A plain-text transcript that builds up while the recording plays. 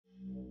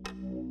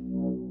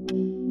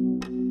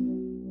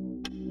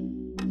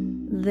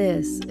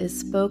This is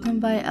Spoken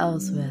by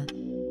Elswyth,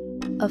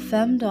 a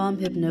Femdom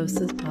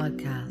Hypnosis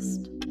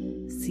podcast,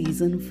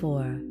 Season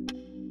 4.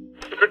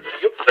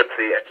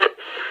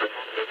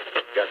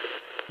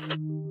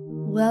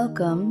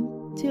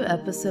 Welcome to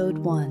Episode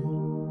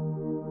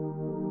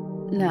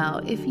 1.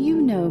 Now, if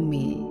you know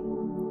me,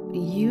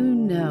 you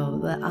know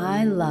that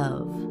I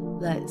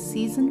love that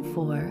Season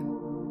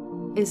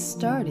 4 is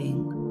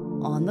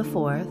starting on the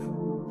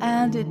 4th,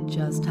 and it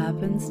just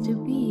happens to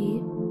be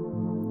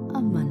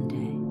a Monday.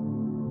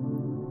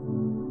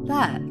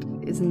 That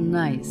is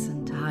nice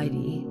and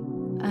tidy,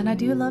 and I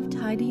do love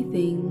tidy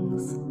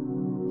things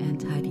and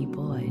tidy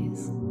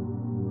boys.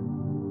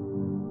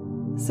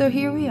 So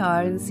here we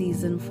are in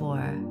Season 4,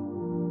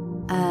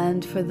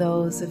 and for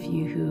those of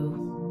you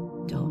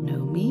who don't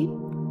know me,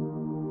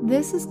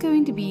 this is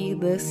going to be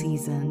the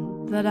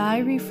season that I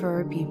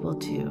refer people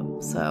to.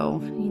 So,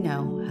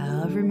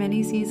 however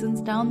many seasons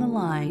down the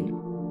line,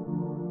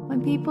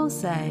 when people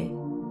say,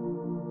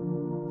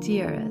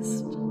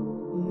 "Dearest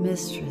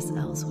Mistress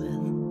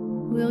Elswyth,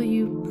 will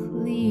you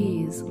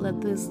please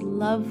let this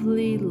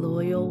lovely,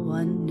 loyal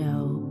one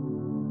know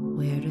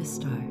where to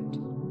start?"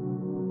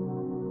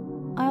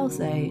 I'll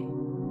say,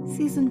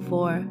 Season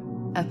 4,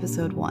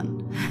 Episode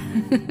 1.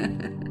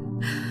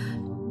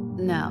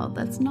 Now,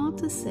 that's not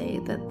to say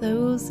that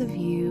those of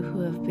you who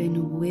have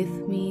been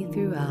with me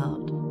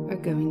throughout are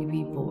going to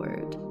be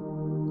bored.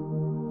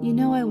 You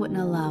know I wouldn't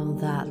allow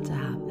that to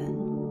happen.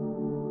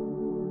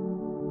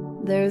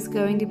 There's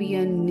going to be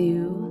a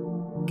new,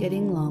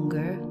 getting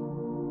longer,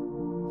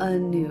 a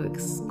new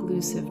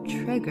exclusive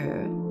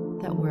trigger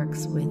that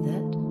works with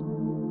it.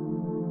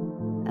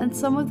 And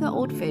some of the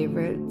old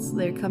favorites,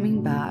 they're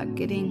coming back,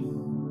 getting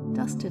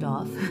dusted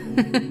off,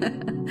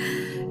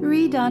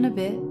 redone a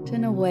bit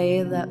in a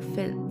way that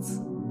fits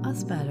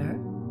us better,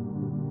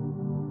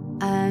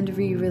 and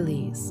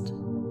re-released.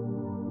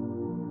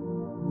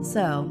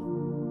 So,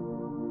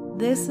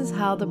 this is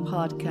how the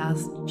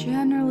podcast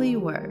generally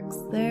works.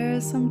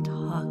 There's some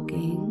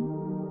talking,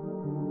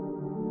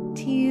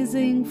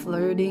 teasing,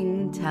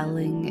 flirting,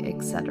 telling,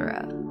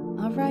 etc.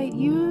 Alright,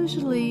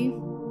 usually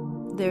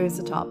there's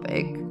a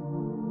topic.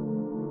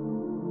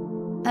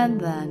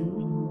 And then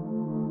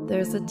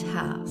there's a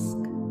task.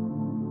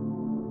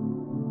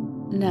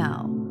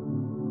 Now,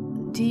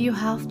 do you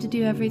have to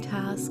do every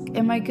task?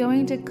 Am I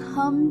going to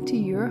come to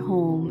your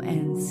home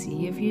and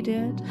see if you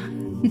did?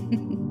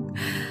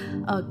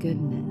 Oh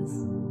goodness,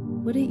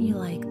 wouldn't you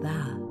like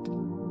that?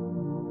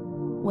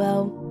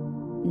 Well,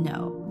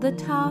 no. The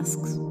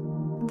tasks,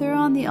 they're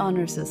on the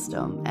honor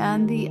system,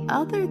 and the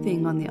other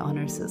thing on the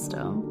honor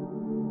system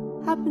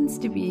happens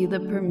to be the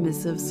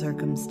permissive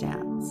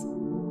circumstance.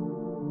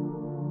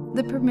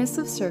 The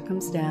permissive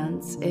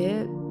circumstance,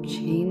 it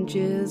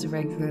changes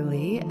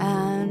regularly,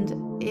 and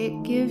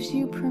it gives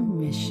you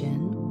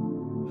permission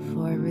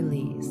for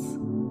release.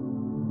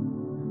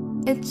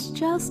 It's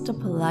just a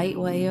polite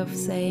way of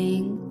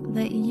saying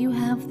that you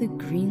have the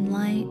green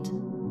light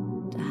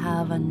to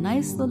have a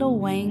nice little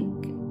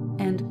wank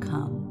and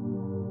come.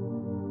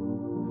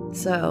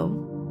 So,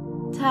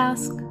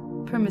 task,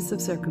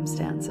 permissive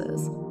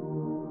circumstances.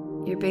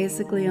 You're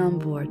basically on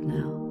board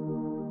now.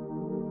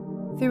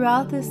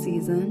 Throughout this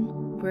season,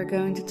 we're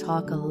going to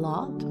talk a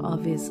lot,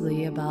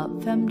 obviously,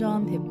 about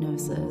Femdom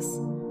Hypnosis,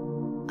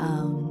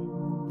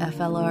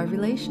 FLR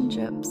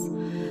relationships,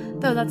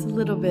 though that's a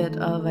little bit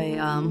of a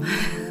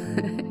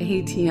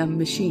ATM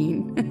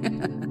machine.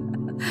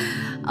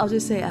 I'll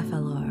just say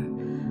FLR,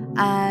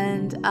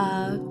 and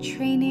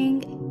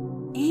training,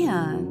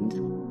 and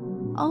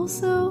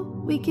also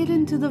we get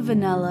into the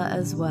vanilla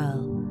as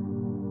well.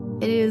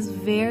 It is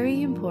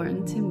very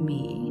important to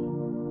me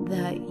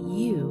that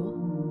you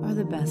are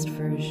the best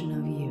version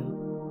of you.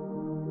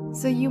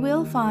 So you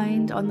will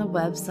find on the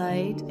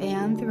website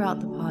and throughout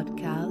the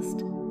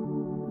podcast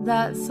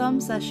that some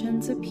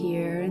sessions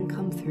appear and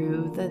come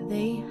through that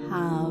they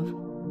have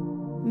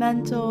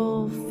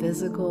mental,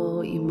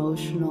 physical,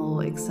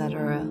 emotional,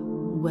 etc.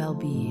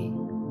 well-being.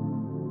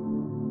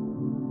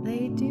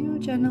 They do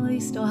generally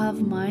still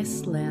have my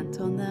slant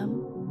on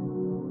them,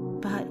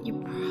 but you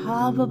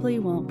probably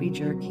won't be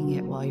jerking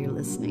it while you're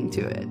listening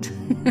to it.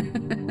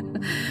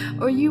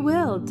 Or you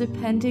will,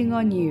 depending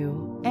on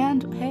you,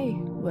 and hey,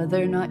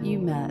 whether or not you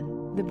met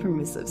the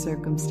permissive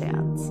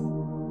circumstance.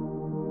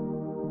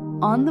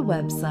 On the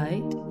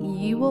website,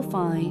 you will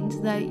find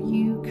that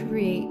you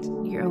create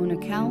your own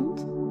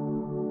account,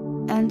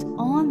 and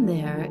on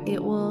there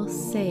it will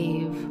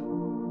save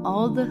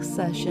all the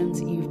sessions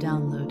you've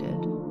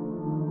downloaded.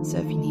 So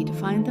if you need to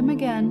find them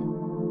again,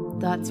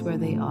 that's where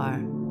they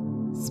are.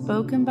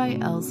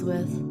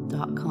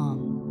 spokenbyelswyth.com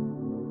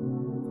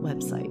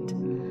website.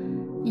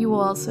 You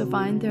will also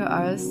find there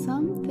are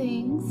some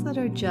things that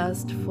are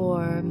just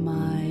for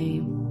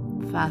my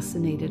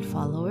fascinated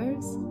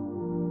followers,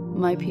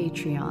 my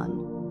Patreon.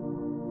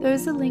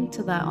 There's a link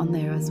to that on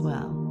there as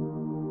well.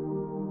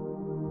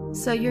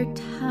 So your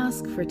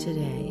task for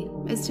today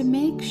is to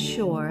make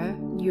sure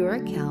your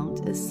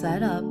account is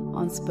set up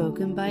on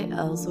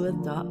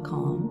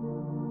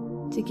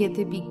spokenbyelswyth.com to get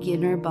the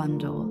beginner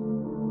bundle.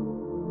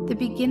 The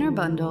beginner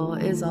bundle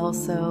is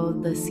also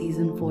the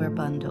season 4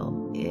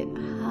 bundle. It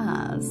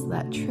has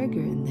that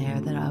trigger in there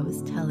that I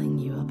was telling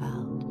you about.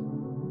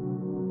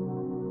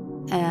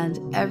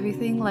 And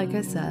everything, like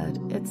I said,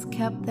 it's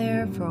kept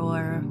there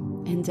for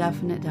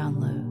indefinite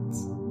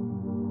downloads.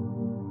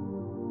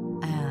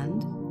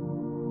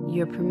 And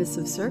your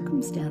permissive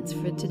circumstance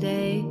for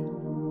today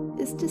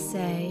is to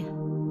say,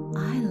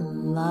 I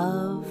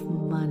love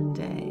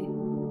Monday,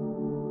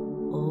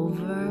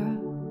 over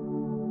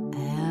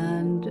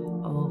and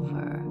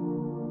over.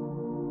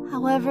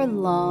 However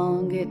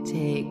long it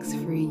takes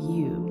for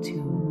you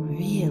to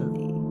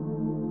really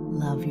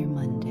love your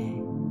Monday.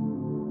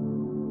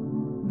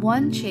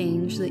 One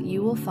change that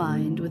you will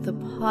find with the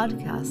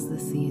podcast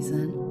this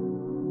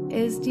season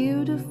is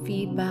due to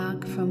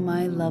feedback from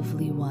my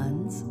lovely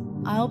ones.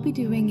 I'll be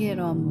doing it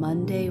on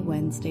Monday,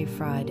 Wednesday,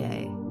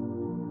 Friday.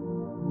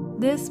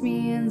 This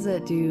means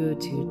that due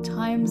to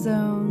time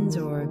zones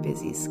or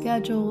busy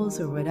schedules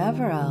or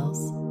whatever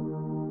else,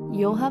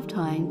 you'll have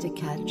time to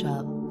catch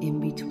up in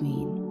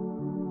between.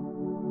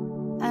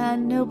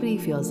 And nobody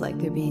feels like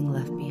they're being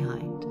left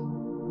behind.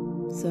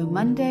 So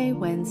Monday,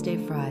 Wednesday,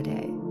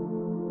 Friday.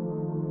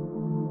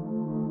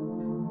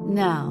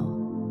 Now,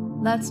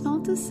 that's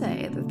not to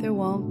say that there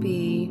won't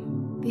be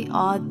the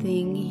odd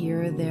thing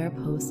here or there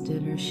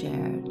posted or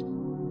shared.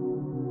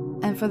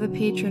 And for the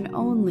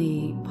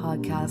patron-only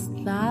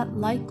podcast, that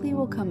likely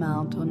will come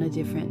out on a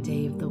different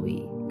day of the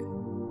week.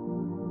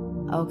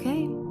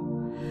 Okay,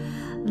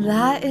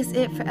 that is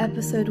it for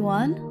episode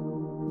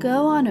 1.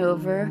 Go on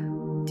over,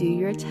 do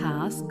your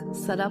task,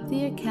 set up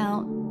the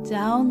account,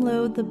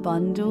 download the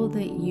bundle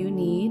that you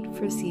need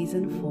for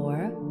season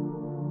 4,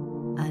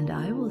 and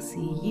I will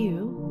see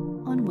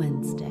you on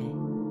Wednesday.